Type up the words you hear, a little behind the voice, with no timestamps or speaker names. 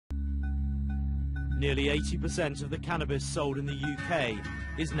Nearly 80% of the cannabis sold in the UK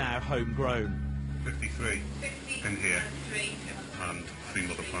is now homegrown. 53 in here and 3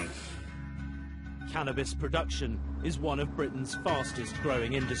 mother plants. Cannabis production is one of Britain's fastest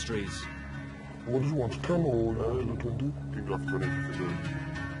growing industries. What do you want, 10 or 20? People have 20 for sure.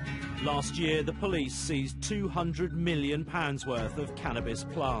 Last year, the police seized £200 million worth of cannabis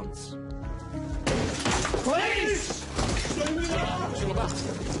plants. Police!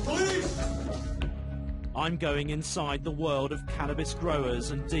 Police! I'm going inside the world of cannabis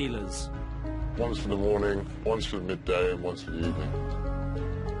growers and dealers. One's for the morning, one's for the midday, and one's for the evening.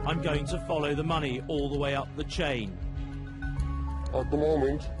 I'm going to follow the money all the way up the chain. At the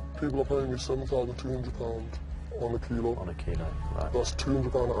moment, people are paying me £7,200 on a kilo. On a kilo, right. That's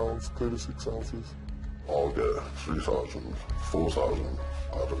 £200 an ounce, 36 ounces. I'll get 3,000, 4,000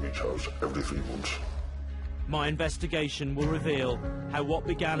 out of each house every 3 months. My investigation will reveal how what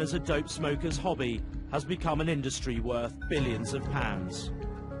began as a dope smoker's hobby has become an industry worth billions of pounds.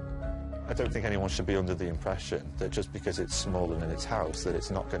 I don't think anyone should be under the impression that just because it's small and in its house that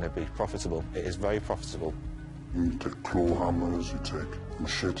it's not going to be profitable. It is very profitable. You take claw hammers, you take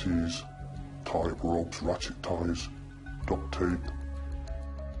machetes, tie up ropes, ratchet ties, duct tape.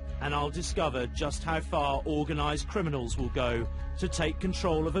 And I'll discover just how far organised criminals will go to take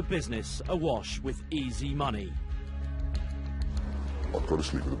control of a business awash with easy money. I've got to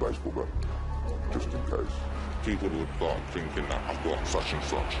sleep with a baseball bat, just in case. People would start thinking that I've got such and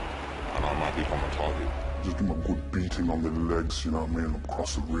such, and I might become a target. Just give them a good beating on the legs, you know what I mean,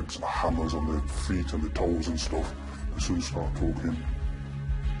 across the ribs, and hammers on the feet and the toes and stuff. As soon as I start talking.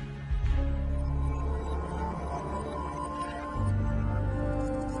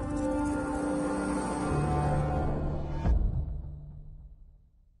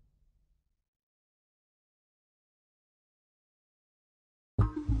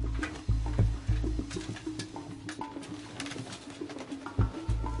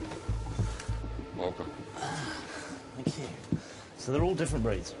 Okay. Thank you. So they're all different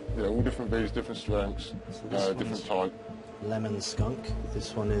breeds? Yeah, all different breeds, different strengths, So different type. Lemon skunk.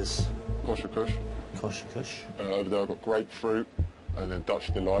 This one is Kosher Kush. Kosher Kush. Over there I've got grapefruit, and then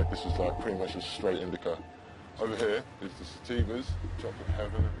Dutch Delight. This is like pretty much a straight indica. Over here is the sativas, Chocolate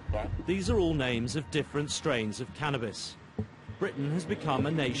Heaven at the back. These are all names of different strains of cannabis. Britain has become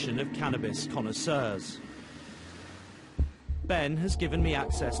a nation of cannabis connoisseurs. Ben has given me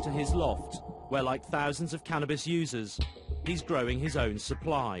access to his loft, where, like thousands of cannabis users, he's growing his own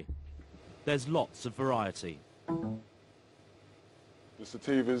supply. There's lots of variety. The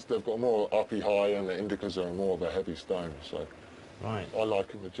sativas, they've got more uppy high, and the indicas are more of a heavy stone. So Right. I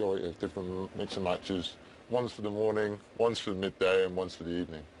like a majority of different mix and matches. One's for the morning, one's for the midday, and one's for the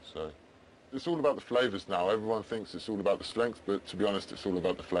evening. So it's all about the flavours now. Everyone thinks it's all about the strength, but to be honest, it's all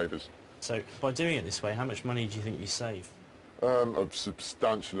about the flavours. So by doing it this way, how much money do you think you save? A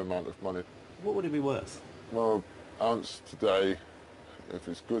substantial amount of money. What would it be worth? Well, ounce today, if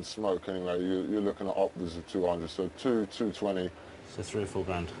it's good smoke anyway, you're looking at upwards of 200, so 220. So 3 or 4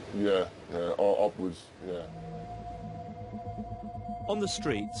 grand. Yeah, or upwards, yeah. On the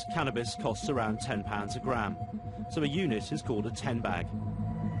streets, cannabis costs around £10 a gram, so a unit is called a 10 bag.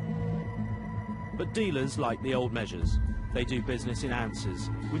 But dealers like the old measures. They do business in ounces,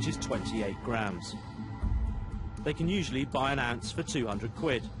 which is 28 grams. They can usually buy an ounce for 200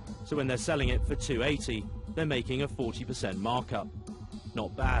 quid, so when they're selling it for 280, they're making a 40% markup.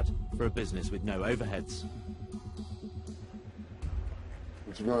 Not bad for a business with no overheads.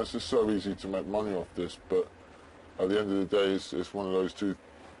 But to be honest, it's so easy to make money off this, but at the end of the day, it's one of those two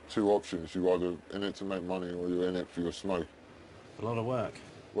options. You're either in it to make money or you're in it for your smoke. A lot of work.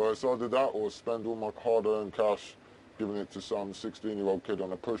 Well, it's either that or spend all my hard-earned cash giving it to some 16-year-old kid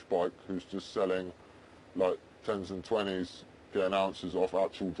on a push bike who's just selling like 10s and 20s, getting ounces off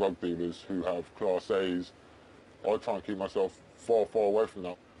actual drug dealers who have Class A's. I try and keep myself far, far away from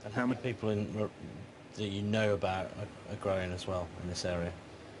that. And how many people that you know about are growing as well in this area?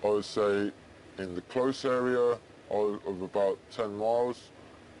 I would say in the close area of about 10 miles,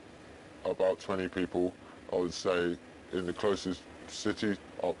 about 20 people. I would say in the closest city,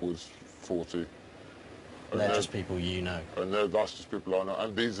 upwards 40. They're just people you know? And that's just people I know.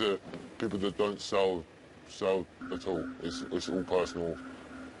 And these are people that don't sell at all. It's all personal.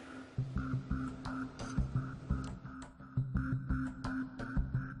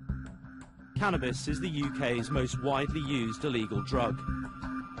 Cannabis is the UK's most widely used illegal drug.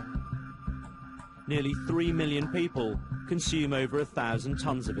 Nearly 3 million people consume over 1,000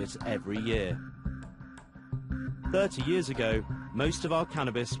 tonnes of it every year. 30 years ago, most of our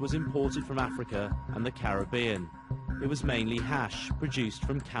cannabis was imported from Africa and the Caribbean. It was mainly hash produced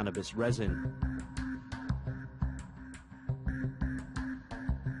from cannabis resin.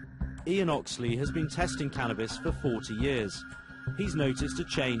 Ian Oxley has been testing cannabis for 40 years. He's noticed a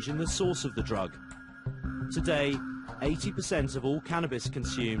change in the source of the drug. Today, 80% of all cannabis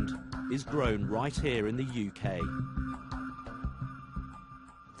consumed is grown right here in the UK.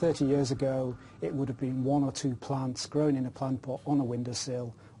 30 years ago, it would have been 1 or 2 plants grown in a plant pot on a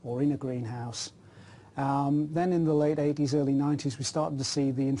windowsill or in a greenhouse. Then in the late 80s, early 90s, we started to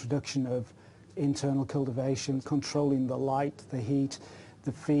see the introduction of internal cultivation, controlling the light, the heat,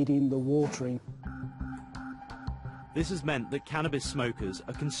 the feeding, the watering. This has meant that cannabis smokers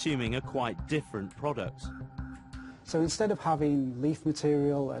are consuming a quite different product. So instead of having leaf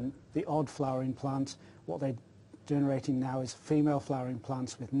material and the odd flowering plant, what they're generating now is female flowering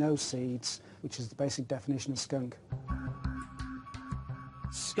plants with no seeds, which is the basic definition of skunk.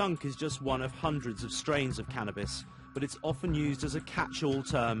 Skunk is just one of hundreds of strains of cannabis, but it's often used as a catch-all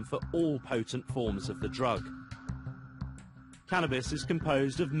term for all potent forms of the drug. Cannabis is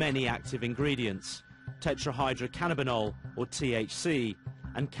composed of many active ingredients. Tetrahydrocannabinol, or THC,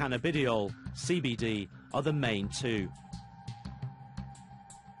 and cannabidiol, CBD, are the main two.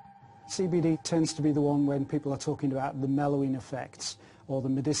 CBD tends to be the one when people are talking about the mellowing effects or the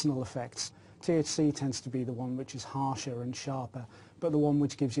medicinal effects. THC tends to be the one which is harsher and sharper, but the one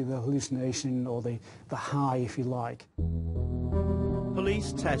which gives you the hallucination or the high, if you like.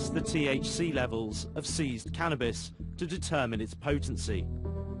 Police test the THC levels of seized cannabis to determine its potency.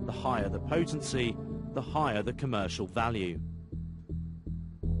 The higher the potency, the higher the commercial value.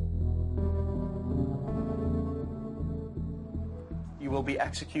 You will be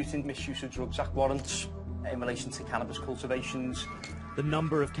executing Misuse of Drugs Act warrants in relation to cannabis cultivations. The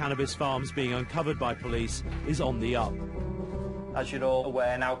number of cannabis farms being uncovered by police is on the up. As you're all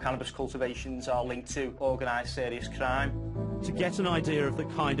aware now, cannabis cultivations are linked to organised serious crime. To get an idea of the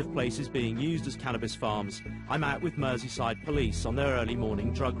kind of places being used as cannabis farms, I'm out with Merseyside Police on their early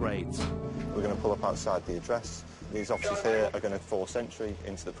morning drug raids. We're going to pull up outside the address. These officers here are going to force entry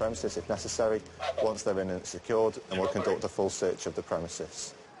into the premises if necessary. Once they're in and secured, and we'll conduct a full search of the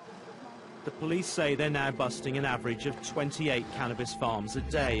premises. The police say they're now busting an average of 28 cannabis farms a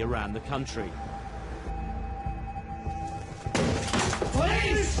day around the country.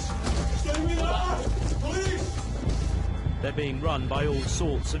 Police! Stay with us! Police! They're being run by all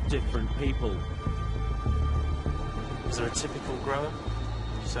sorts of different people. Is there a typical grower,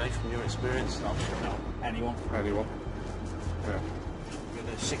 you say, from your experience? No, anyone. Anyone? Yeah. With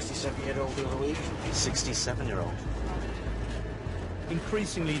a 67-year-old the other week. 67-year-old.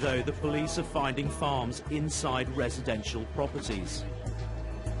 Increasingly, though, the police are finding farms inside residential properties.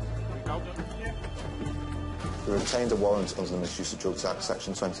 We obtained a warrant under the Misuse of Drugs Act,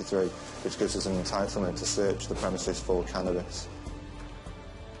 Section 23, which gives us an entitlement to search the premises for cannabis.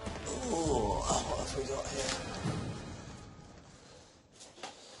 Oh, what have we got here?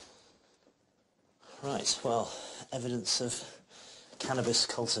 Right, well, evidence of cannabis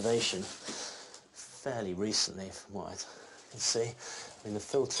cultivation fairly recently, from what I can see. I mean, the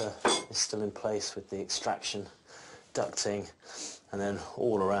filter is still in place with the extraction, ducting, and then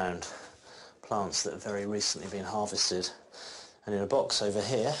all around plants that have very recently been harvested. And in a box over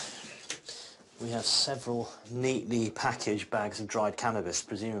here, we have several neatly packaged bags of dried cannabis,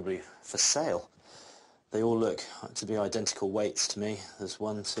 presumably for sale. They all look to be identical weights to me. There's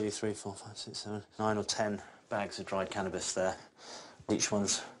 1, 2, 3, 4, 5, 6, 7, 9 or 10 bags of dried cannabis there. Each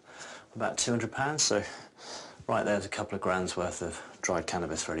one's about £200, so right there's a couple of grand's worth of dried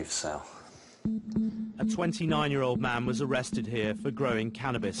cannabis ready for sale. A 29-year-old man was arrested here for growing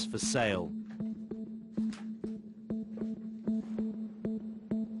cannabis for sale.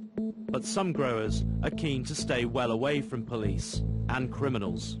 But some growers are keen to stay well away from police and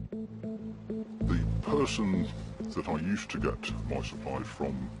criminals. The person that I used to get my supply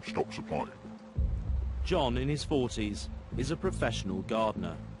from stopped supplying. John, in his 40s, is a professional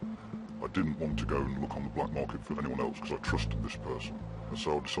gardener. I didn't want to go and look on the black market for anyone else because I trusted this person, and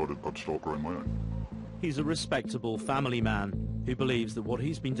so I decided I'd start growing my own. He's a respectable family man who believes that what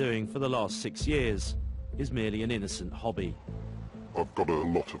he's been doing for the last 6 years is merely an innocent hobby. I've got a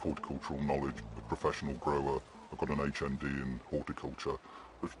lot of horticultural knowledge, a professional grower. I've got an HND in horticulture.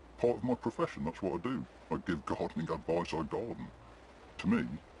 It's part of my profession, that's what I do. I give gardening advice, I garden. To me,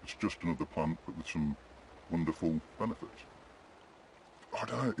 it's just another plant but with some wonderful benefits. I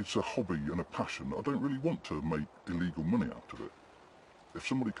don't know, it's a hobby and a passion. I don't really want to make illegal money out of it. If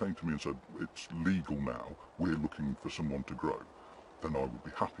somebody came to me and said, it's legal now, we're looking for someone to grow, then I would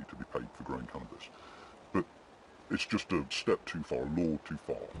be happy to be paid for growing cannabis. But it's just a step too far, a law too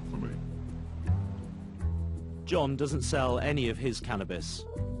far for me. John doesn't sell any of his cannabis.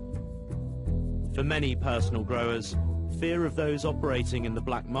 For many personal growers, fear of those operating in the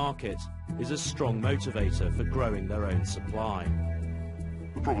black market is a strong motivator for growing their own supply.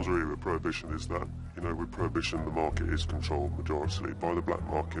 The problems really with prohibition is that, you know, with prohibition the market is controlled majority by the black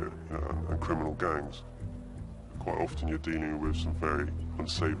market, you know, and criminal gangs. Quite often you're dealing with some very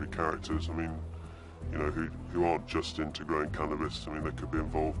unsavoury characters, I mean, you know, who aren't just into growing cannabis. I mean, they could be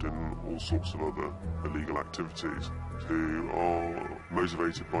involved in all sorts of other illegal activities, who are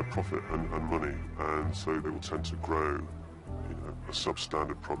motivated by profit and money, and so they will tend to grow, you know, a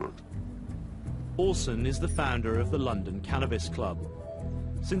substandard product. Orson is the founder of the London Cannabis Club.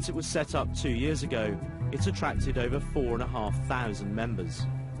 Since it was set up 2 years ago, it's attracted over 4,500 members.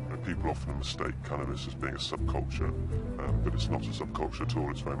 People often mistake cannabis as being a subculture, but it's not a subculture at all,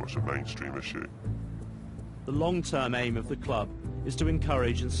 it's very much a mainstream issue. The long-term aim of the club is to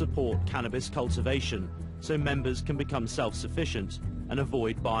encourage and support cannabis cultivation so members can become self-sufficient and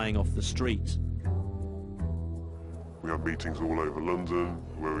avoid buying off the street. We have meetings all over London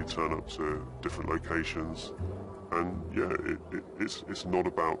where we turn up to different locations, and yeah, it's not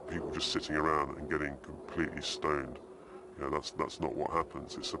about people just sitting around and getting completely stoned. You know, that's not what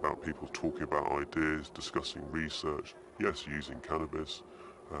happens. It's about people talking about ideas, discussing research, yes, using cannabis,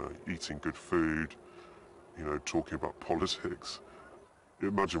 eating good food, you know, talking about politics.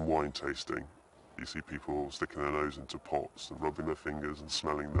 Imagine wine tasting. You see people sticking their nose into pots and rubbing their fingers and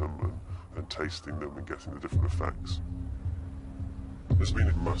smelling them and tasting them and getting the different effects. There's been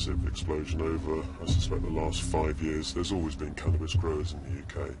a massive explosion over, I suspect, the last 5 years. There's always been cannabis growers in the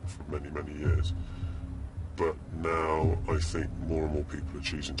UK for many, many years. But now I think more and more people are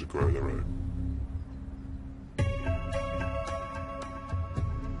choosing to grow their own.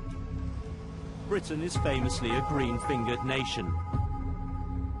 Britain is famously a green-fingered nation.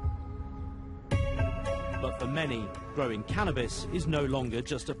 But for many, growing cannabis is no longer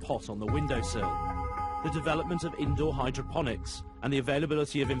just a pot on the windowsill. The development of indoor hydroponics and the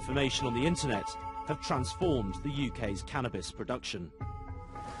availability of information on the internet have transformed the UK's cannabis production.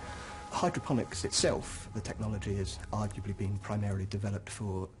 Hydroponics itself, the technology, has arguably been primarily developed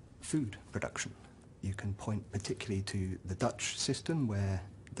for food production. You can point particularly to the Dutch system, where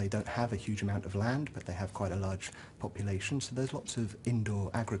they don't have a huge amount of land, but they have quite a large population, so there's lots of indoor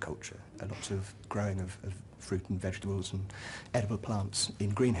agriculture, lots of growing of fruit and vegetables and edible plants in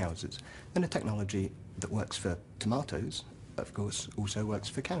greenhouses. And a technology that works for tomatoes, of course, also works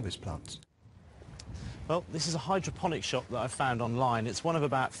for cannabis plants. Well, this is a hydroponic shop that I found online. It's one of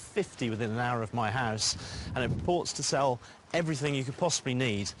about 50 within an hour of my house, and it purports to sell everything you could possibly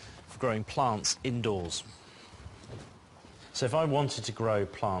need for growing plants indoors. So if I wanted to grow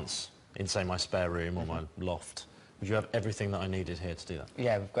plants in, say, my spare room or my loft, would you have everything that I needed here to do that?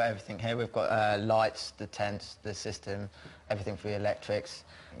 Yeah, we've got everything here. We've got lights, the tents, the system, everything for your electrics,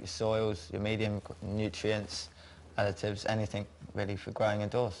 your soils, your medium, nutrients, additives, anything really for growing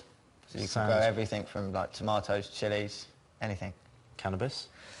indoors. So you can grow everything from like tomatoes, chilies, anything. Cannabis?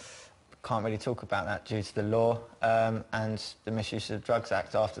 Can't really talk about that due to the law and the Misuse of Drugs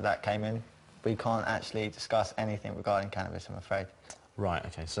Act. After that came in, we can't actually discuss anything regarding cannabis, I'm afraid. Right,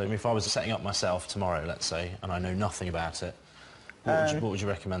 OK. So if I was setting up myself tomorrow, let's say, and I know nothing about it, what would you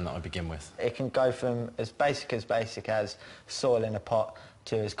recommend that I begin with? It can go from as basic as soil in a pot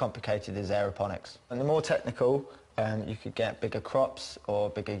to as complicated as aeroponics. And the more technical, you could get bigger crops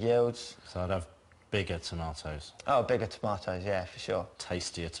or bigger yields. So I'd have bigger tomatoes? Oh, bigger tomatoes, yeah, for sure.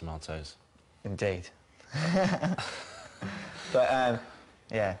 Tastier tomatoes? Indeed. But,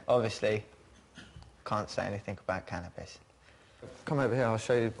 yeah, obviously, can't say anything about cannabis. Come over here, I'll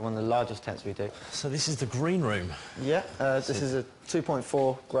show you one of the largest tents we do. So this is the green room? Yeah, this is a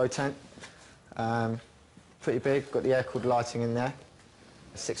 2.4 grow tent. Pretty big, got the air-cooled lighting in there.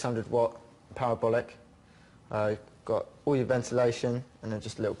 600-watt parabolic. Got all your ventilation and then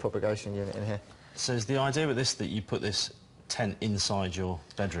just a little propagation unit in here. So is the idea with this that you put this tent inside your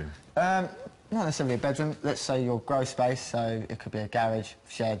bedroom? Not necessarily a bedroom. Let's say your grow space, so it could be a garage,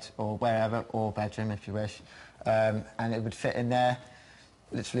 shed or wherever, or bedroom if you wish. And it would fit in there,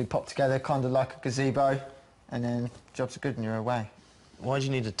 literally pop together, kind of like a gazebo, and then jobs are good and you're away. Why do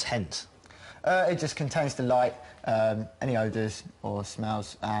you need a tent? It just contains the light, any odours or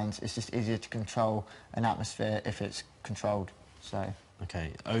smells, and it's just easier to control an atmosphere if it's controlled, so...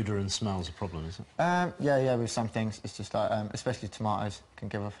 OK, odour and smell's a problem, is it? Yeah, with some things, it's just like, especially tomatoes, can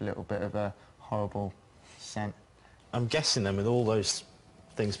give off a little bit of a horrible scent. I'm guessing then, with all those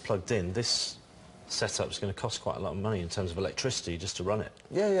things plugged in, this setup's going to cost quite a lot of money in terms of electricity just to run it.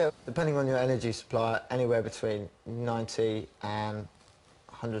 Yeah, depending on your energy supply, anywhere between 90 and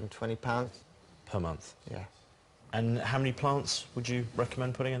 £120. Per month? Yeah. And how many plants would you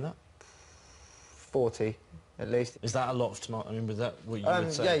recommend putting in that? 40 at least. Is that a lot of tomato? I mean, was that what you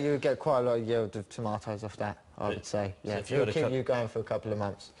would say? Yeah, you would get quite a lot of yield of tomatoes off that, I would say. Yeah, if so it'll keep you going for a couple of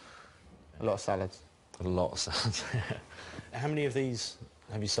months. A lot of salads. A lot of salads. How many of these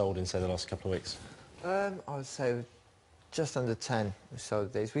have you sold in, say, the last couple of weeks? I would say just under 10 we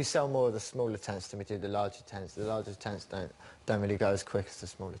sold these. We sell more of the smaller tents than we do the larger tents. The larger tents don't really go as quick as the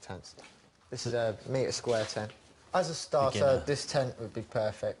smaller tents. This is a metre square tent. As a starter, this tent would be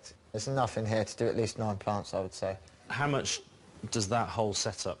perfect. There's enough in here to do at least 9 plants, I would say. How much does that whole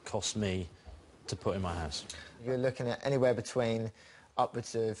setup cost me to put in my house? You're looking at anywhere between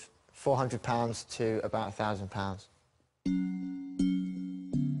upwards of £400 to about £1,000.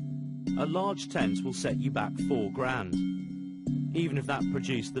 A large tent will set you back £4,000. Even if that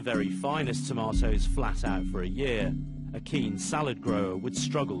produced the very finest tomatoes flat out for a year, a keen salad grower would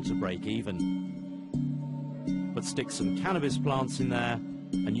struggle to break even. But stick some cannabis plants in there,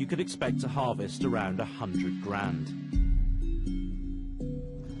 and you could expect to harvest around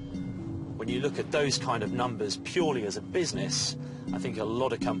 £100,000. When you look at those kind of numbers purely as a business, I think a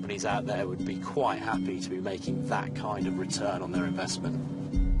lot of companies out there would be quite happy to be making that kind of return on their investment.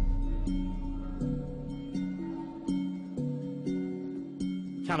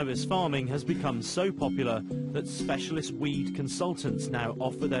 Cannabis farming has become so popular that specialist weed consultants now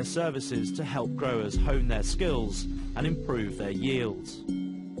offer their services to help growers hone their skills and improve their yields.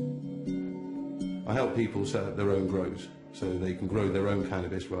 I help people set up their own grows so they can grow their own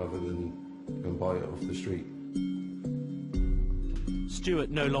cannabis rather than go and buy it off the street.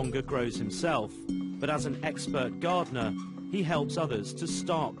 Stuart no longer grows himself, but as an expert gardener, he helps others to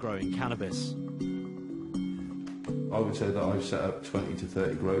start growing cannabis. I would say that I've set up 20 to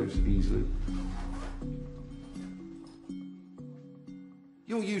 30 grows easily.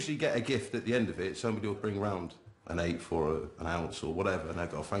 You'll usually get a gift at the end of it. Somebody will bring round an eighth or an ounce or whatever, and I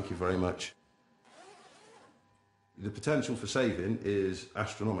go, thank you very much. The potential for saving is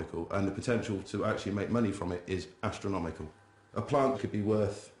astronomical, and the potential to actually make money from it is astronomical. A plant could be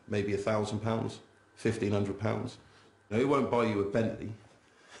worth maybe £1,000, £1,500. Now, it won't buy you a Bentley,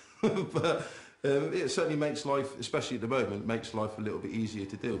 but it certainly makes life, especially at the moment, makes life a little bit easier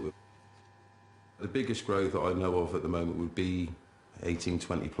to deal with. The biggest grow that I know of at the moment would be 18,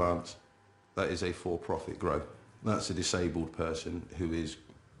 20 plants. That is a for-profit grow. That's a disabled person who is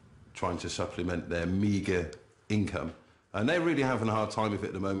trying to supplement their meagre income. And they're really having a hard time with it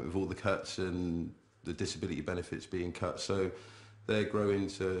at the moment with all the cuts and the disability benefits being cut. So they're growing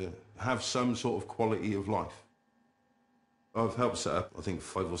to have some sort of quality of life. I've helped set up, I think,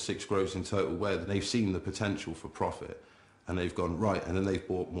 5 or 6 grows in total where they've seen the potential for profit and they've gone, right, and then they've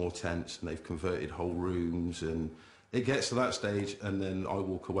bought more tents and they've converted whole rooms, and it gets to that stage and then I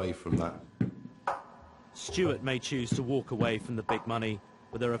walk away from that. Stuart may choose to walk away from the big money,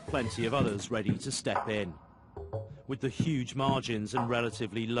 but there are plenty of others ready to step in. With the huge margins and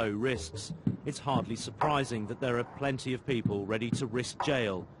relatively low risks, it's hardly surprising that there are plenty of people ready to risk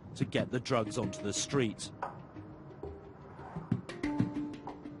jail to get the drugs onto the street.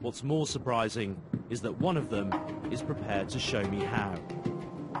 What's more surprising is that one of them is prepared to show me how.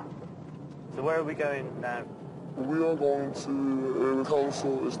 So where are we going now? We are going to the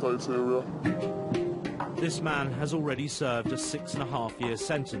council estates area. This man has already served a 6.5-year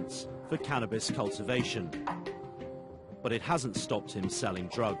sentence for cannabis cultivation. But it hasn't stopped him selling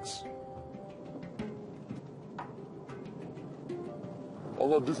drugs. I've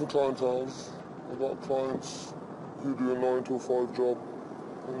got different clienteles. I've got clients who do a 9 to 5 job.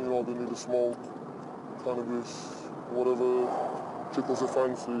 And, you know, they need to smoke, cannabis, whatever tickles their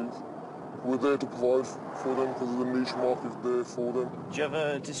fancies. We're there to provide for them because the niche market is there for them. Do you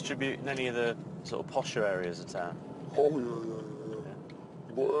ever distribute in any of the sort of posher areas of town? Oh, yeah.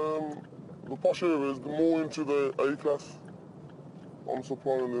 But the posh areas, the more into the A-class. I'm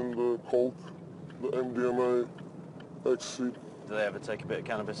supplying them the coke, the MDMA, ecstasy. Do they ever take a bit of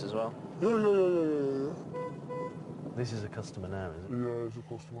cannabis as well? Yeah. This is a customer now, is it? Yeah, it's a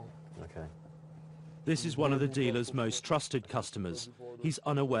customer. Okay. This is one of the dealer's most trusted customers. He's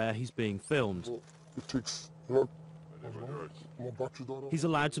unaware he's being filmed. It takes, my battery's died off. He's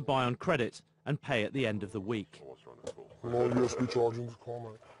allowed to buy on credit and pay at the end of the week. No USB charging this car,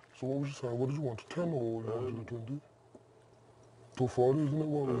 mate. So what was you saying? What did you want, 10 or you wanted 20? Till Friday, isn't it?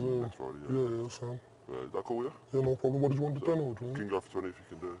 What was it? Next Friday, yeah. Yeah, Sam. Is that cool, yeah? Yeah, no problem. What did you want, 10 or 20? Can go for 20 if you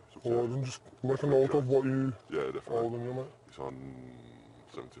can do it. Or then just make a note of what you... Yeah, definitely. Oh, then, yeah, mate. It's on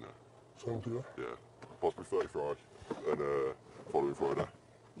 70 now. 70, yeah? Yeah. Possibly 30 Friday. And following Friday.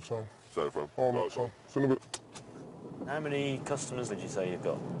 Sam. Same from. Oh, mate, Sam. See you in a bit. How many customers did you say you've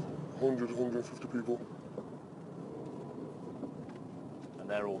got? 100, 150 people. And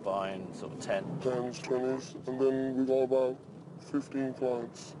they're all buying sort of 10? 10s, 20s, and then we got about 15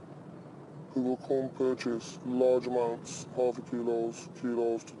 clients who will come purchase large amounts, half a kilos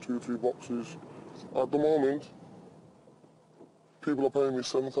to 2-3 boxes. At the moment, people are paying me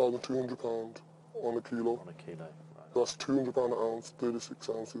 £7,200 on a kilo. On a kilo, right. That's £200 an ounce, 36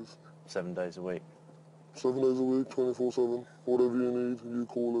 ounces. 7 days a week? 7 days a week, 24/7. Whatever you need, you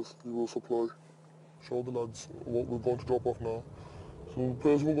call us, we will supply. Show the lads what we're going to drop off now. So the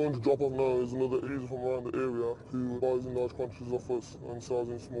person we're going to drop off now is another geezer from around the area who buys in large quantities off us and sells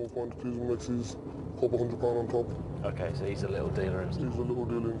in small quantities and makes his couple £100 on top. Okay, so he's a little dealer himself? He's a little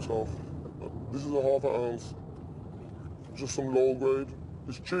dealer himself. This is a half an ounce, just some low grade.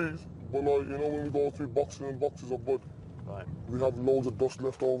 It's cheese, but like, you know when we go through boxes and boxes of bud, right, we have loads of dust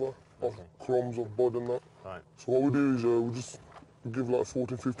left over, of crumbs of bud and that. Right. So what we do is we just give like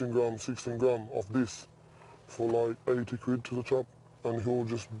 14, 15 grams, 16 gram of this for like 80 quid to the chap, and he'll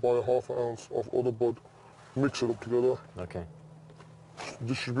just buy a half an ounce of other bud, mix it up together. Okay.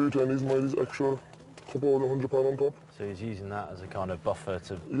 Distribute it, and he's made his extra couple of £100 on top. So he's using that as a kind of buffer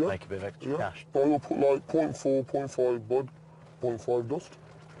to make a bit of extra cash? I will put like 0.4, 0.5 bud, 0.5 dust.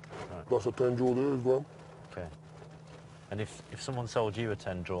 Right. That's a 10 draw there as well. Okay. And if someone sold you a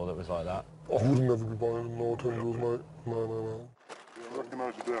 10 draw that was like that? I would never be buying no 10 draws, mate. No. I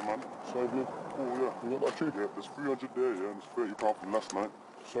recognise you there, man. Safely. Oh, yeah. You got that cheap? Yeah, there's 300 there, yeah, and there's £30 from last night.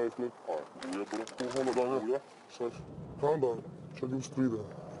 Safely. Alright, yeah, brother. Hold it down, yeah? Safe. Calm down. Check it was 3 there.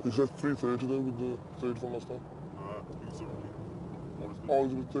 He said 330 there with the 30 from last time. Alright, Oh,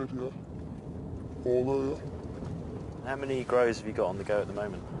 is it 30, yeah? All there, yeah? How many grows have you got on the go at the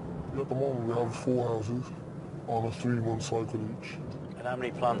moment? At the moment we have 4 houses on a 3-month cycle each. And how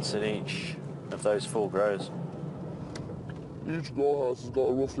many plants in each of those 4 grows? Each grow house has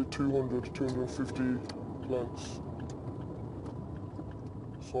got roughly 200 to 250 plants.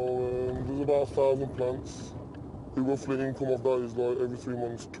 So there's about 1,000 plants. The roughly income of that is like every 3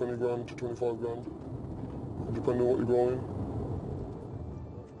 months, 20 grand to 25 grand, depending on what you're growing.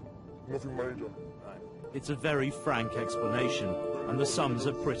 Nothing major. It's a very frank explanation, and the sums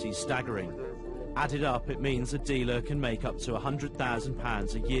are pretty staggering. Added up, it means a dealer can make up to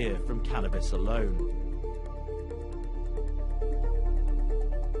 £100,000 a year from cannabis alone.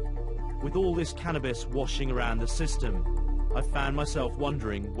 With all this cannabis washing around the system, I've found myself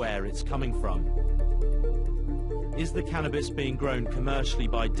wondering where it's coming from. Is the cannabis being grown commercially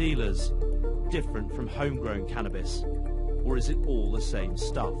by dealers different from homegrown cannabis, or is it all the same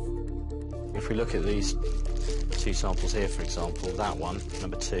stuff? If we look at these 2 samples here, for example, that one,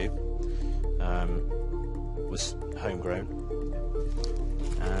 number 2, was homegrown,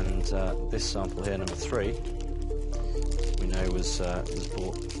 and this sample here, number 3, we know was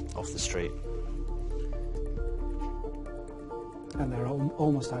bought off the street. And they're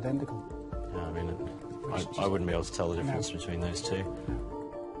almost identical. Yeah, I mean, I wouldn't be able to tell the difference between those 2.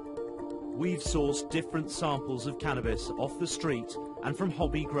 We've sourced different samples of cannabis off the street and from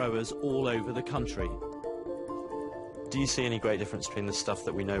hobby growers all over the country. Do you see any great difference between the stuff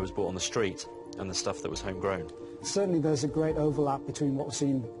that we know was bought on the street and the stuff that was homegrown? Certainly there's a great overlap between what we're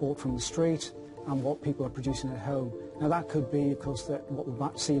seeing bought from the street and what people are producing at home. Now that could be, of course, that what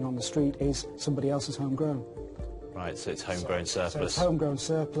we're seeing on the street is somebody else's homegrown. Right, so it's homegrown surplus. So it's homegrown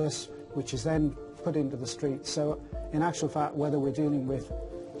surplus, which is then put into the street. So in actual fact, whether we're dealing with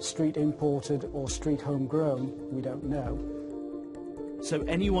street imported or street homegrown, we don't know. So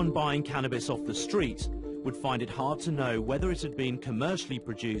anyone buying cannabis off the street would find it hard to know whether it had been commercially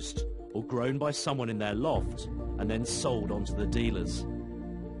produced or grown by someone in their loft and then sold onto the dealers.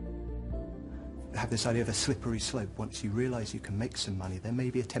 Have this idea of a slippery slope. Once you realise you can make some money, there may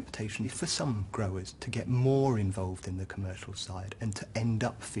be a temptation for some growers to get more involved in the commercial side and to end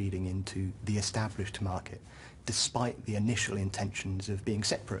up feeding into the established market, despite the initial intentions of being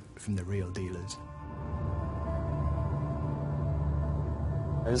separate from the real dealers.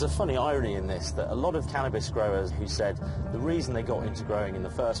 There's a funny irony in this, that a lot of cannabis growers who said the reason they got into growing in the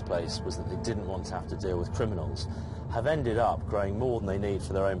first place was that they didn't want to have to deal with criminals, have ended up growing more than they need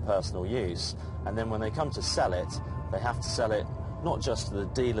for their own personal use, and then when they come to sell it, they have to sell it not just to the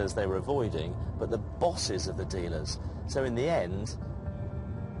dealers they were avoiding, but the bosses of the dealers. So in the end,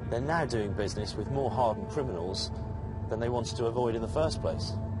 they're now doing business with more hardened criminals than they wanted to avoid in the first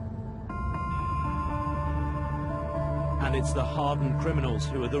place. And it's the hardened criminals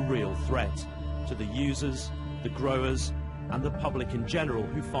who are the real threat to the users, the growers, and the public in general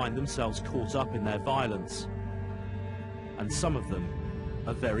who find themselves caught up in their violence. And some of them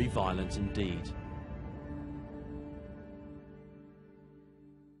are very violent indeed.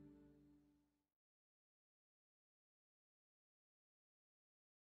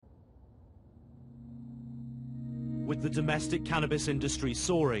 With the domestic cannabis industry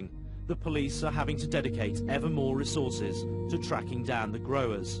soaring, the police are having to dedicate ever more resources to tracking down the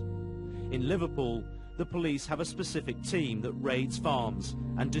growers. In Liverpool, the police have a specific team that raids farms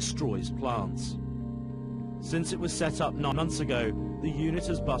and destroys plants. Since it was set up 9 months ago, the unit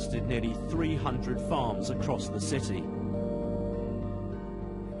has busted nearly 300 farms across the city.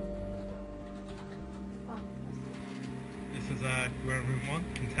 This is grow room 1,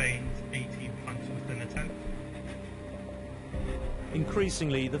 contains 18 plants within a tent.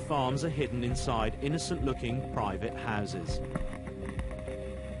 Increasingly, the farms are hidden inside innocent-looking private houses.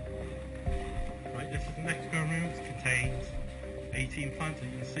 Right, this is the next grow room. It contains 18 plants. As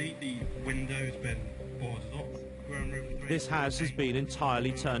you can see, the window's been boarded up. Grow room 3. This house has been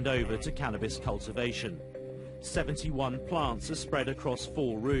entirely turned over to cannabis cultivation. 71 plants are spread across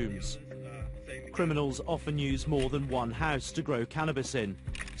 4 rooms. Criminals often use more than one house to grow cannabis in,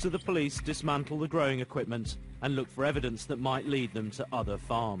 so the police dismantle the growing equipment and look for evidence that might lead them to other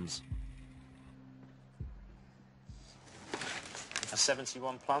farms.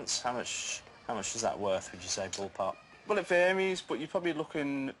 71 plants, how much is that worth, would you say, ballpark? Well, it varies, but you're probably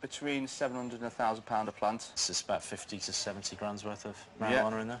looking between £700 and £1,000 a plant. So it's about 50 to 70 grand's worth of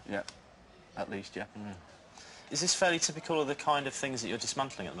marijuana in there? Yeah, at least, yeah. Mm. Is this fairly typical of the kind of things that you're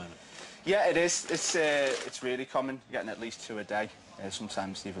dismantling at the moment? Yeah, it is. It's really common. You're getting at least 2 a day,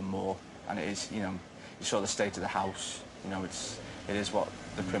 sometimes even more. And it is, you know, you saw the state of the house. You know, it is what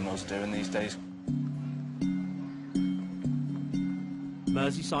the criminals are doing these days.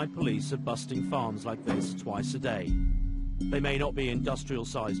 Merseyside police are busting farms like this twice a day. They may not be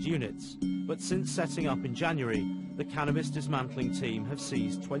industrial-sized units, but since setting up in January, the cannabis dismantling team have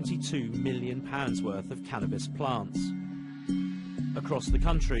seized £22 million worth of cannabis plants. Across the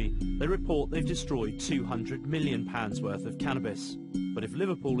country, they report they've destroyed £200 million worth of cannabis. But if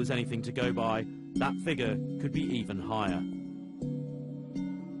Liverpool is anything to go by, that figure could be even higher.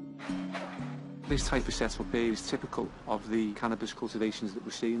 This type of setup here is typical of the cannabis cultivations that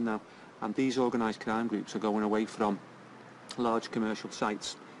we're seeing now, and these organised crime groups are going away from large commercial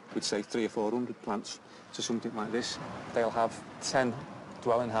sites with say 300 or 400 plants to something like this. They'll have 10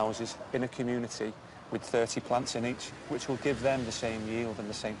 dwelling houses in a community with 30 plants in each, which will give them the same yield and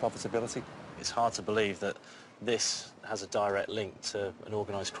the same profitability. It's hard to believe that this has a direct link to an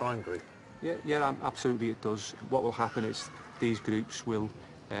organised crime group. Yeah, absolutely it does. What will happen is these groups will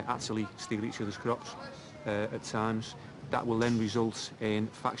actually steal each other's crops at times. That will then result in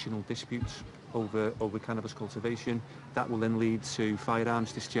factional disputes over cannabis cultivation. That will then lead to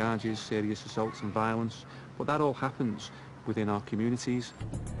firearms discharges, serious assaults and violence. But that all happens within our communities.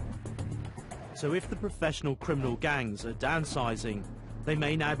 So if the professional criminal gangs are downsizing, they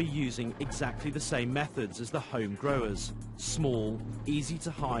may now be using exactly the same methods as the home growers. Small,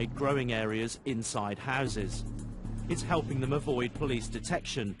 easy-to-hide growing areas inside houses. It's helping them avoid police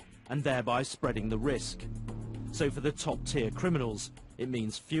detection and thereby spreading the risk. So for the top-tier criminals, it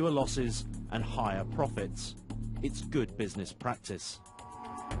means fewer losses and higher profits. It's good business practice.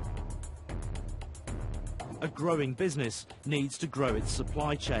 A growing business needs to grow its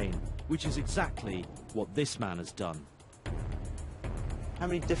supply chain, which is exactly what this man has done. How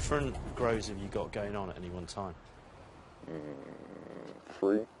many different grows have you got going on at any one time?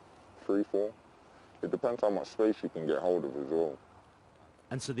 3, 4. It depends how much space you can get hold of as well.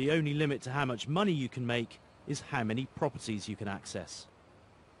 And so the only limit to how much money you can make is how many properties you can access.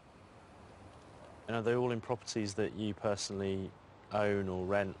 And are they all in properties that you personally own or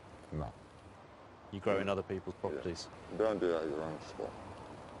rent? No. You grow in other people's properties? Yeah. Don't do that at your own spot.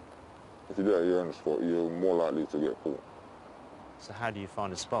 If you do it at your own spot, you're more likely to get caught. So how do you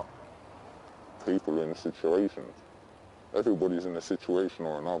find a spot? People in situations. Everybody's in a situation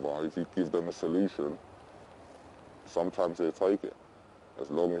or another. If you give them a solution, sometimes they take it. As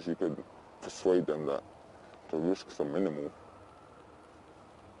long as you can persuade them that the risks are minimal,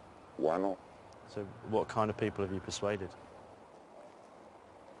 why not? So what kind of people have you persuaded?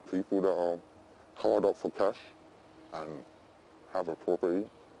 People that are hard up for cash and have a property,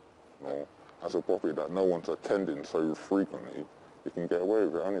 or has a property that no one's attending so frequently, you can get away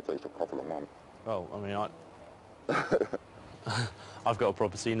with it. It only takes a couple of months. Well, I mean, I've got a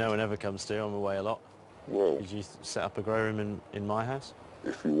property no one ever comes to. I'm away a lot. Well, could you set up a grow room in my house?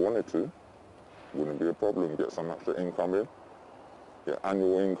 If you wanted to, wouldn't be a problem. Get some extra income in. Your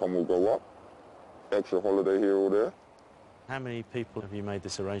annual income will go up. Extra holiday here or there. How many people have you made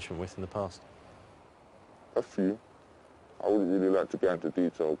this arrangement with in the past? A few. I wouldn't really like to go into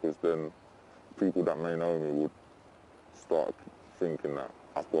detail because then people that may know me would start thinking that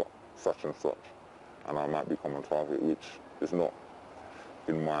I've got such and such and I might become a target, which is not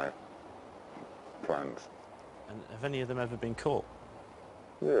in my plans. And have any of them ever been caught?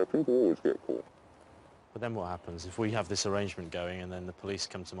 Yeah, people always get caught. But then what happens if we have this arrangement going and then the police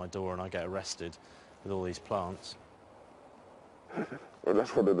come to my door and I get arrested with all these plants? Well,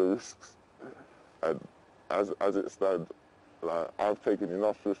 that's what it is. And as it stands, like, I've taken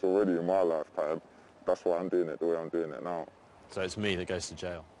enough risks already in my lifetime. That's why I'm doing it the way I'm doing it now. So it's me that goes to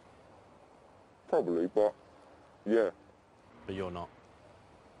jail? Probably, but yeah. But you're not?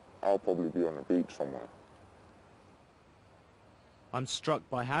 I'll probably be on the beach somewhere. I'm struck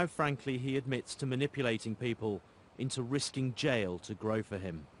by how frankly he admits to manipulating people into risking jail to grow for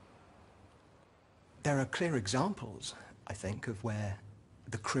him. There are clear examples, I think, of where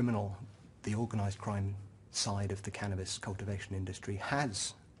the criminal, the organised crime side of the cannabis cultivation industry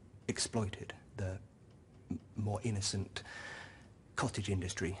has exploited the more innocent cottage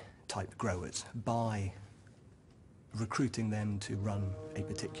industry type growers by recruiting them to run a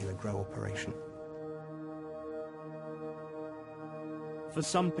particular grow operation. For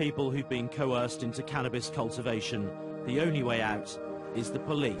some people who've been coerced into cannabis cultivation, the only way out is the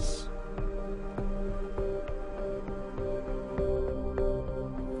police.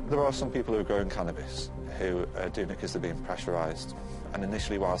 There are some people who are growing cannabis who are doing it because they're being pressurised. And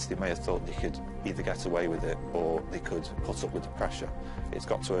initially, whilst they may have thought they could either get away with it or they could put up with the pressure, it's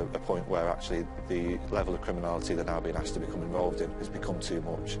got to a point where actually the level of criminality they're now being asked to become involved in has become too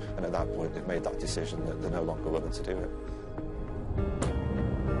much. And at that point, they've made that decision that they're no longer willing to do it.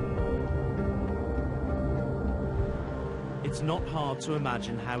 It's not hard to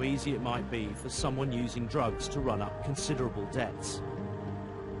imagine how easy it might be for someone using drugs to run up considerable debts.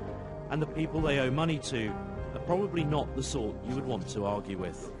 And the people they owe money to are probably not the sort you would want to argue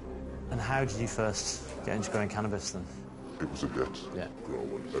with. And how did you first get into growing cannabis then? It was a debt. Yeah.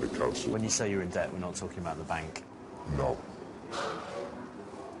 At a council. When you say you're in debt, we're not talking about the bank. No.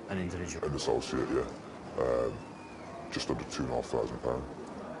 An individual. An associate, yeah. Just under £2,500.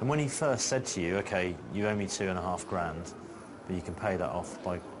 And when he first said to you, OK, you owe me £2,500, but you can pay that off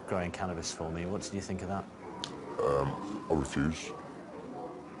by growing cannabis for me, what did you think of that? I refused.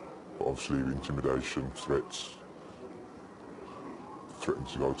 Obviously, intimidation, threats. Threatened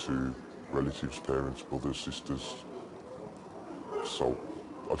to go to relatives, parents, brothers, sisters. So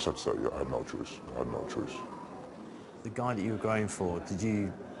I just had to say, yeah, I had no choice. I had no choice. The guy that you were growing for, did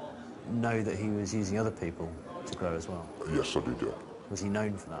you know that he was using other people to grow as well? Yes, I did, yeah. Was he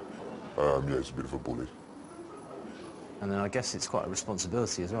known for that? Yeah, he's a bit of a bully. And then I guess it's quite a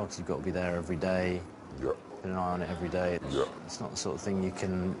responsibility as well, because you've got to be there every day. Yeah. Put an eye on it every day. It's not the sort of thing you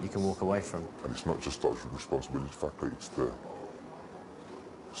can walk away from. And it's not just the responsibility factor, it's the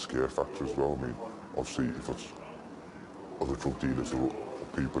scare factor as well. I mean, obviously, if it's other drug dealers or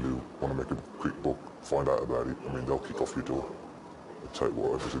people who want to make a quick buck, find out about it, I mean, they'll kick off your door and take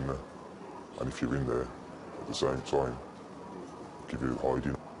whatever's in there. And if you're in there at the same time, give you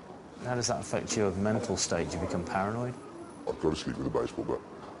hiding. How does that affect your mental state? Do you become paranoid? I've got to sleep with a baseball bat,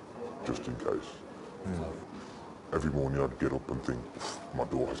 just in case. Every morning I'd get up and think, my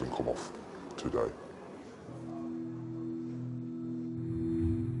door hasn't come off today.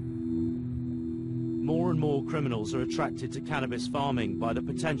 More and more criminals are attracted to cannabis farming by the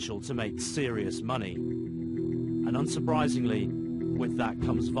potential to make serious money. And unsurprisingly, with that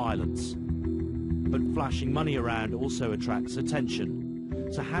comes violence. But flashing money around also attracts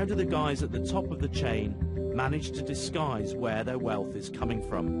attention. So how do the guys at the top of the chain manage to disguise where their wealth is coming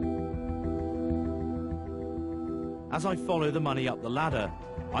from? As I follow the money up the ladder,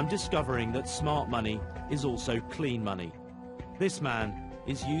 I'm discovering that smart money is also clean money. This man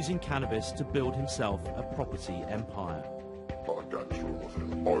is using cannabis to build himself a property empire. I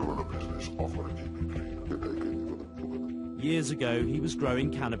run a business, I've got to keep it clean. Years ago, he was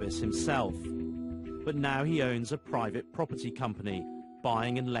growing cannabis himself. But now he owns a private property company,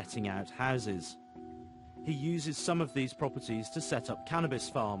 buying and letting out houses. He uses some of these properties to set up cannabis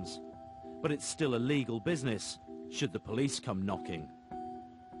farms, but it's still a legal business, should the police come knocking.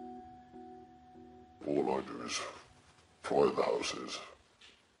 All I do is private houses.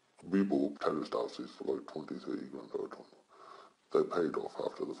 We bought terraced houses for like 20, 30 grand out of them. They paid off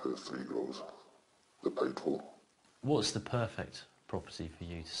after the first 3 grows. They're paid for. What's the perfect property for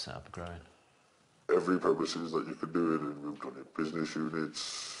you to set up a growing? Every premises that you can do it in, we've done it. Business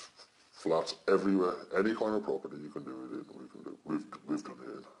units, flats, everywhere. Any kind of property you can do it in, we can do. We've done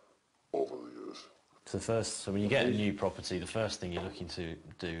it in over the years. So when you get a new property, the first thing you're looking to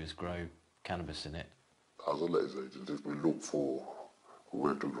do is grow cannabis in it. As a lettings agent, if we look for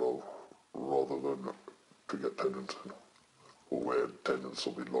where to grow rather than to get tenants in, or where tenants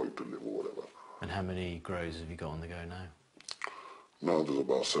will be like to live or whatever. And how many grows have you got on the go now? Now there's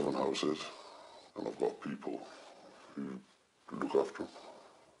about 7 houses, and I've got people who look after them.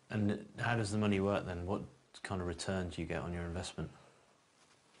 And how does the money work then? What kind of return do you get on your investment?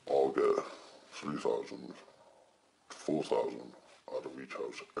 I'll get 3,000, 4,000 out of each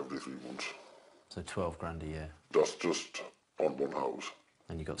house every 3 months. So 12 grand a year? That's just on one house.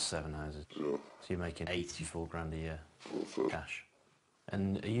 And you've got 7 houses? Yeah. So you're making 84 grand a year That's cash.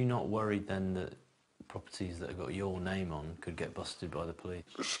 And are you not worried then that properties that have got your name on could get busted by the police?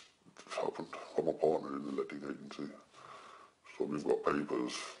 It's happened. I'm a partner in the letting agency. So we've got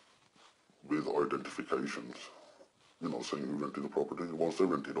papers with identifications, you know, saying who rented the property. Once they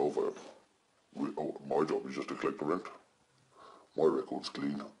rent it over, my job is just to collect the rent. My record's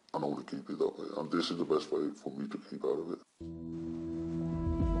clean, and I want to keep it that way. And this is the best way for me to keep out of it.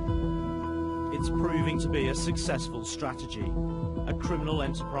 It's proving to be a successful strategy. A criminal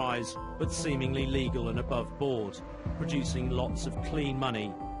enterprise, but seemingly legal and above board, producing lots of clean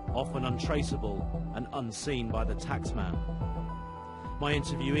money, often untraceable and unseen by the taxman. My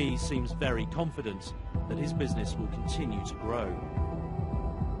interviewee seems very confident that his business will continue to grow.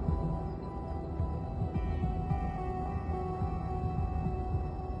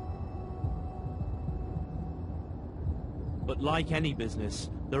 But like any business,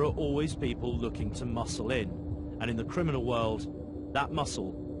 there are always people looking to muscle in, and in the criminal world, that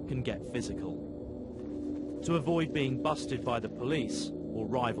muscle can get physical. To avoid being busted by the police or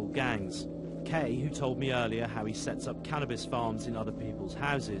rival gangs, Kay, who told me earlier how he sets up cannabis farms in other people's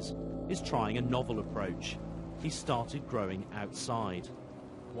houses, is trying a novel approach. He started growing outside.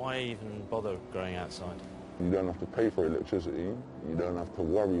 Why even bother growing outside? You don't have to pay for electricity. You don't have to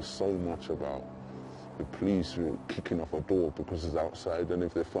worry so much about the police kicking off a door because it's outside, and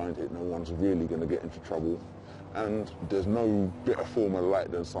if they find it, no one's really going to get into trouble. And there's no better form of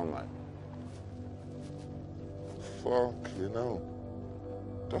light than sunlight. Fucking hell.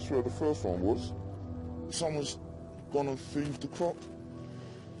 That's where the first one was. Someone's gone and thieved the crop.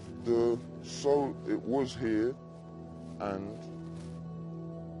 So it was here, and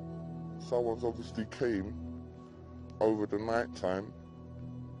someone's obviously came over the night time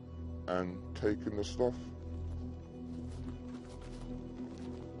and taken the stuff.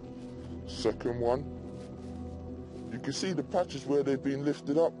 Second one, you can see the patches where they've been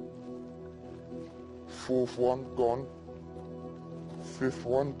lifted up. Fourth one, gone. Fifth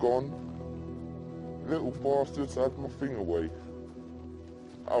one, gone. Little bastards had my thing away.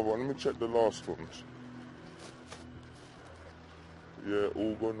 Oh, well, let me check the last ones. Yeah,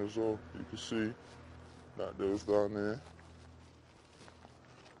 all gone as well. You can see that there was down there.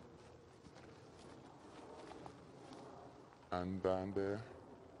 And down there.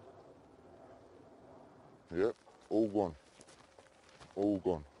 Yep, all gone. All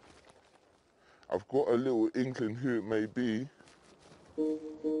gone. I've got a little inkling who it may be.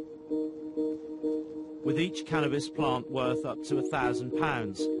 With each cannabis plant worth up to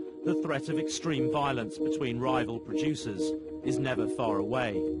 £1,000, the threat of extreme violence between rival producers is never far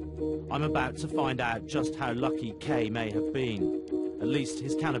away. I'm about to find out just how lucky Kay may have been. At least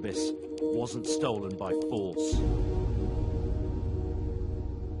his cannabis wasn't stolen by force.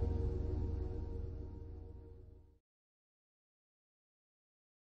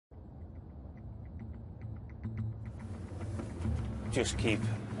 Just keep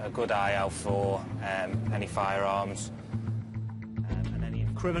a good eye out for any firearms.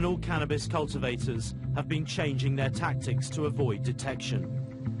 Criminal cannabis cultivators have been changing their tactics to avoid detection.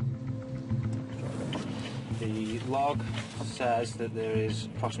 The log says that there is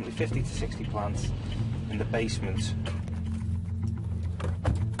approximately 50 to 60 plants in the basement.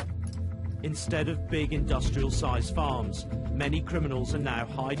 Instead of big industrial-sized farms, many criminals are now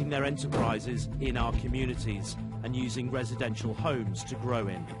hiding their enterprises in our communities and using residential homes to grow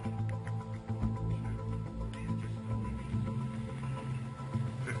in.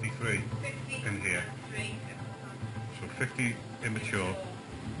 53 in here. So 50 immature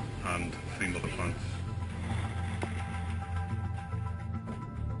and 3 mother plants.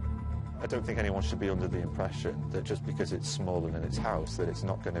 I don't think anyone should be under the impression that just because it's smaller than its house that it's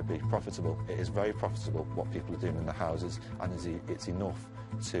not going to be profitable. It is very profitable what people are doing in the houses, and it's enough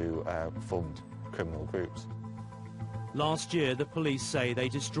to fund criminal groups. Last year, the police say they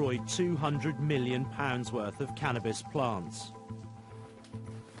destroyed £200 million worth of cannabis plants.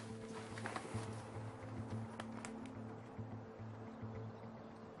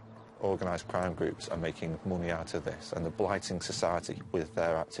 Organised crime groups are making money out of this, and they're blighting society with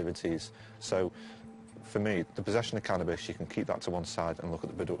their activities. So, for me, the possession of cannabis, you can keep that to one side and look at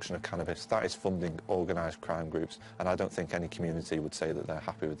the production of cannabis. That is funding organised crime groups, and I don't think any community would say that they're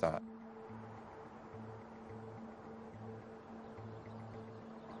happy with that.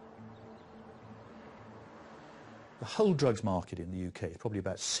 The whole drugs market in the UK is probably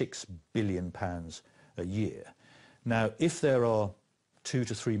about £6 billion a year. Now, if there are 2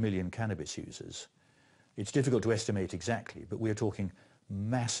 to 3 million cannabis users, it's difficult to estimate exactly, but we're talking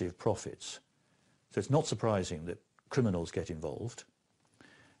massive profits. So it's not surprising that criminals get involved,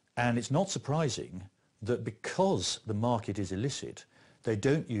 and it's not surprising that because the market is illicit, they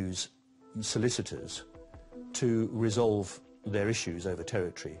don't use solicitors to resolve their issues over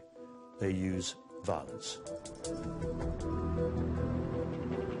territory. They use violence.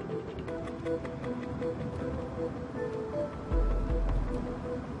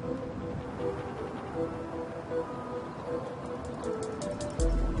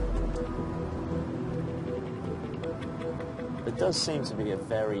 There does seem to be a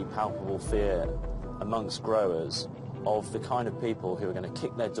very palpable fear amongst growers of the kind of people who are going to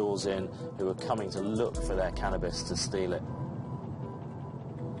kick their doors in, who are coming to look for their cannabis to steal it.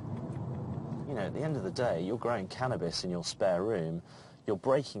 You know, at the end of the day, you're growing cannabis in your spare room, you're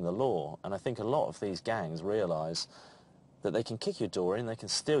breaking the law, and I think a lot of these gangs realise that they can kick your door in, they can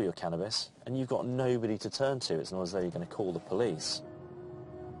steal your cannabis, and you've got nobody to turn to. It's not as though you're going to call the police.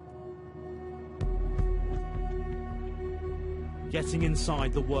 Getting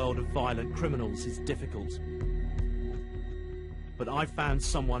inside the world of violent criminals is difficult. But I found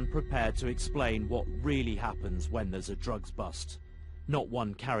someone prepared to explain what really happens when there's a drugs bust. Not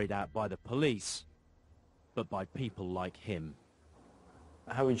one carried out by the police, but by people like him.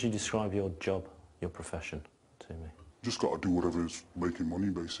 How would you describe your job, your profession, to me? Just got to do whatever is making money,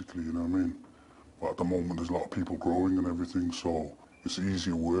 basically, you know what I mean? But at the moment, there's a lot of people growing and everything, so it's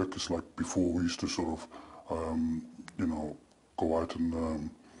easier work. It's like before we used to sort of, you know, go out and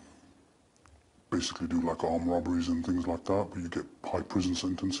basically do like armed robberies and things like that, but you get high prison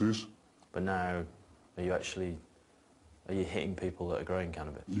sentences. But now, are you hitting people that are growing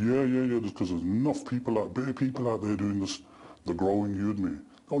cannabis? Yeah, because there's enough people out there doing this, the growing, you with me.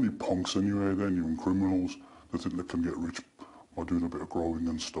 Only punks anyway, they're even criminals. They think they can get rich by doing a bit of growing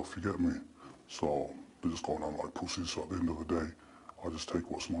and stuff, you get me? So they're just going on like pussies, so at the end of the day, I just take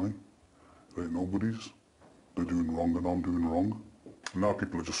what's mine. It ain't nobody's. They're doing wrong and I'm doing wrong. Now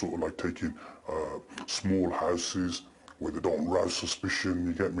people are just sort of like taking small houses where they don't rouse suspicion,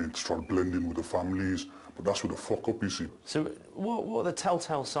 you get me, to try to blend in with the families, but that's where the fuck up, you see. So what are the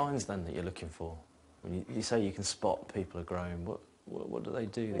telltale signs then that you're looking for? When you say you can spot people are growing, what do they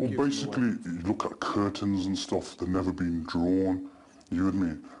do? Well, basically, you look at curtains and stuff, they've never been drawn, you with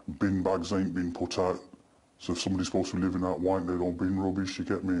me? Bin bags ain't been put out. So if somebody's supposed to be living out white, they don't bin rubbish, you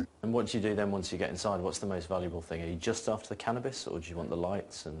get me? And what do you do then once you get inside? What's the most valuable thing? Are you just after the cannabis, or do you want the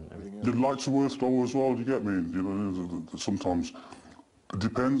lights and everything else? The lights are worth though as well, you get me? You know, sometimes it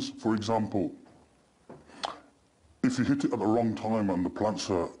depends. For example, if you hit it at the wrong time and the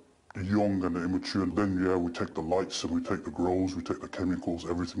plants are young and immature, then yeah, we take the lights and we take the grows, we take the chemicals,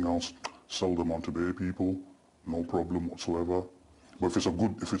 everything else, sell them on to bare people, no problem whatsoever. But if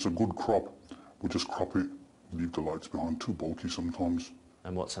it's a good crop, we just crop it. Leave the lights behind, too bulky sometimes.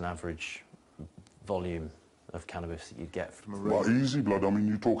 And what's an average volume of cannabis that you get from a room? Well, easy, blood. I mean,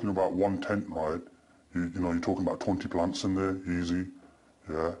 you're talking about one tent, right? You know, you're talking about 20 plants in there, easy.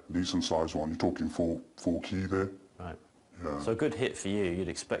 Yeah, decent size one. You're talking four key there. Right. Yeah. So a good hit for you, you'd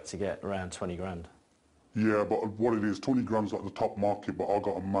expect to get around 20 grand. Yeah, but what it is, 20 grand's like the top market, but I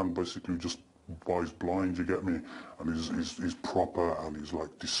got a man basically who just buys blind, you get me? And he's proper and he's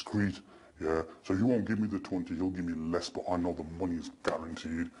like discreet. Yeah, so he won't give me the 20, he'll give me less, but I know the money is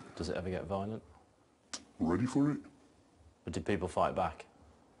guaranteed. Does it ever get violent? Ready for it. But did people fight back?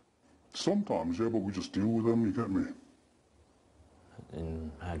 Sometimes, yeah, but we just deal with them, you get me?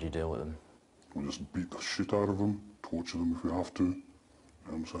 And how do you deal with them? We just beat the shit out of them, torture them if we have to, you know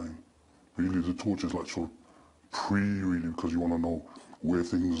what I'm saying? Really, the torture is like sort of really, because you want to know where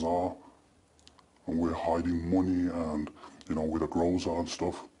things are, and where hiding money, and, you know, where the grows are and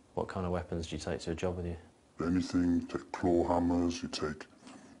stuff. What kind of weapons do you take to a job with you? Anything, you take claw hammers, you take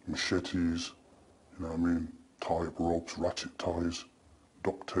machetes, you know what I mean? Tie-up ropes, ratchet ties,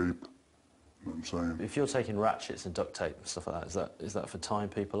 duct tape, you know what I'm saying? If you're taking ratchets and duct tape and stuff like that, is that for tying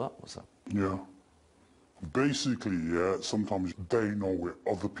people up? What's that? Yeah. Basically, yeah, sometimes they know where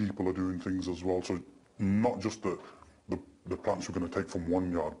other people are doing things as well, so not just the plants we're going to take from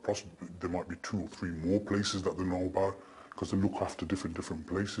one yard, possibly there might be 2 or 3 more places that they know about, because they look after different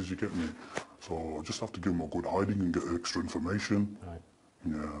places, you get me? So I just have to give them a good hiding and get extra information. Right.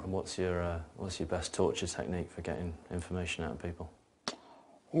 Yeah. And what's your best torture technique for getting information out of people?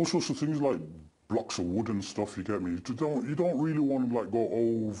 All sorts of things like blocks of wood and stuff, you get me? You don't really want to like go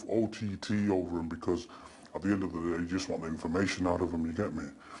OTT over them, because at the end of the day you just want the information out of them, you get me?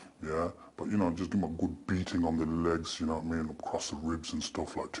 Yeah. But, you know, just give them a good beating on the legs, you know what I mean, across the ribs and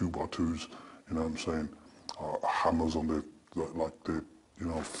stuff, like 2x2s, you know what I'm saying? Hammers on the, like the, you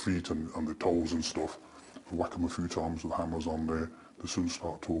know, feet and the toes and stuff. Whack them a few times with hammers on there, they soon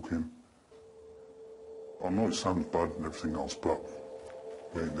start talking. I know it sounds bad and everything else, but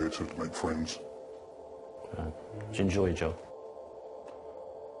we ain't there to make friends. Do you enjoy your job?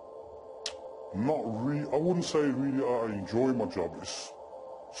 Not really, I wouldn't say really I enjoy my job. It's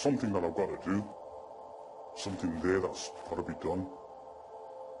something that I've got to do. Something there that's got to be done.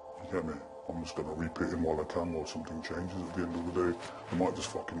 You get me? I'm just going to reap it in while I can, while something changes at the end of the day. I might just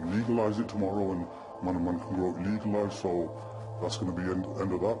fucking legalise it tomorrow and man can grow it legalised, so that's going to be end of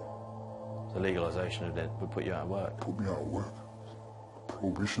that. The legalisation of it would put you out of work? Put me out of work.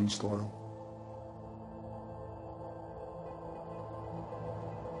 Prohibition style.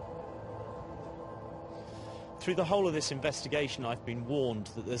 Through the whole of this investigation, I've been warned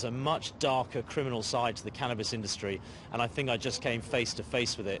that there's a much darker criminal side to the cannabis industry, and I think I just came face to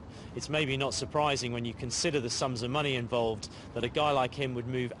face with it. It's maybe not surprising when you consider the sums of money involved that a guy like him would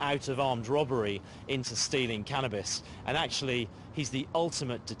move out of armed robbery into stealing cannabis. And actually, he's the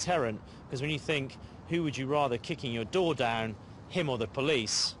ultimate deterrent, because when you think, who would you rather kicking your door down, him or the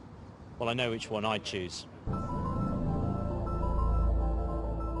police? Well, I know which one I'd choose.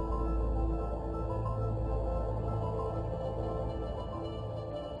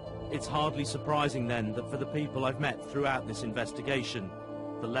 It's hardly surprising then that for the people I've met throughout this investigation,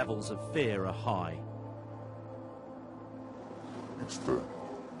 the levels of fear are high. It's the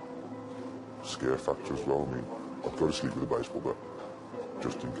scare factor as well. I mean, I'd go to sleep with a baseball bat,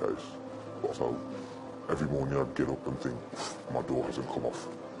 just in case. But so every morning I'd get up and think, my door hasn't come off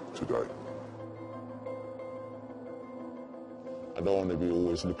today. I don't want to be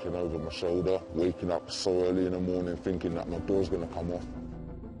always looking over my shoulder, waking up so early in the morning thinking that my door's going to come off.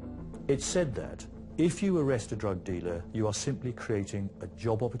 It's said that if you arrest a drug dealer, you are simply creating a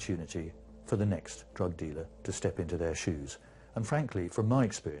job opportunity for the next drug dealer to step into their shoes. And frankly, from my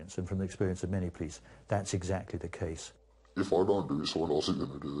experience and from the experience of many police, that's exactly the case. If I don't do it, someone else is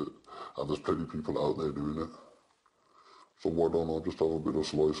going to do it. And there's plenty of people out there doing it. So why don't I just have a bit of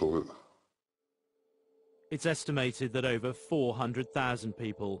slice of it? It's estimated that over 400,000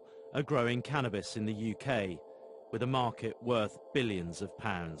 people are growing cannabis in the UK, with a market worth billions of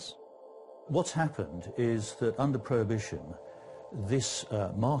pounds. What's happened is that under Prohibition, this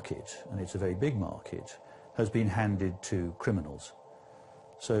market, and it's a very big market, has been handed to criminals.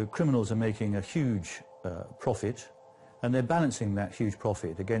 So criminals are making a huge profit, and they're balancing that huge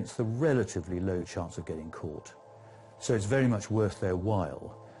profit against the relatively low chance of getting caught. So it's very much worth their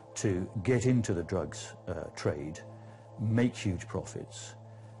while to get into the drugs trade, make huge profits,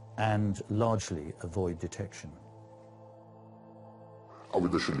 and largely avoid detection. I mean,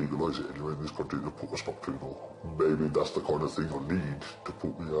 they should legalise it anyway in this country to put a stop to it all. Maybe that's the kind of thing I need to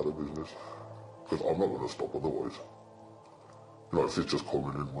put me out of business. Because I'm not going to stop otherwise. You know, if it's just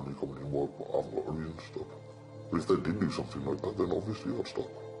coming in, money coming in, well, I haven't got a reason to stop. But if they did do something like that, then obviously I'd stop.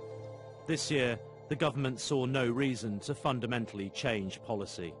 This year, the government saw no reason to fundamentally change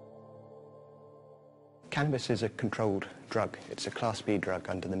policy. Cannabis is a controlled drug. It's a Class B drug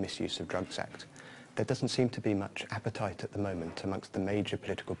under the Misuse of Drugs Act. There doesn't seem to be much appetite at the moment amongst the major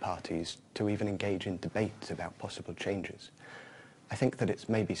political parties to even engage in debate about possible changes. I think that it's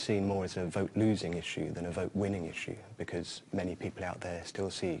maybe seen more as a vote-losing issue than a vote-winning issue, because many people out there still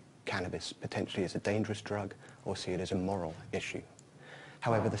see cannabis potentially as a dangerous drug or see it as a moral issue.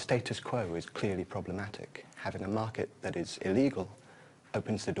 However, the status quo is clearly problematic. Having a market that is illegal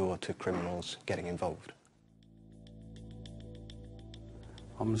opens the door to criminals getting involved.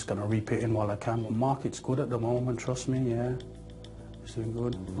 I'm just going to reap it in while I can. The market's good at the moment, trust me, yeah. It's doing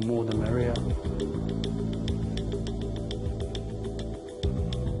good. The more the merrier.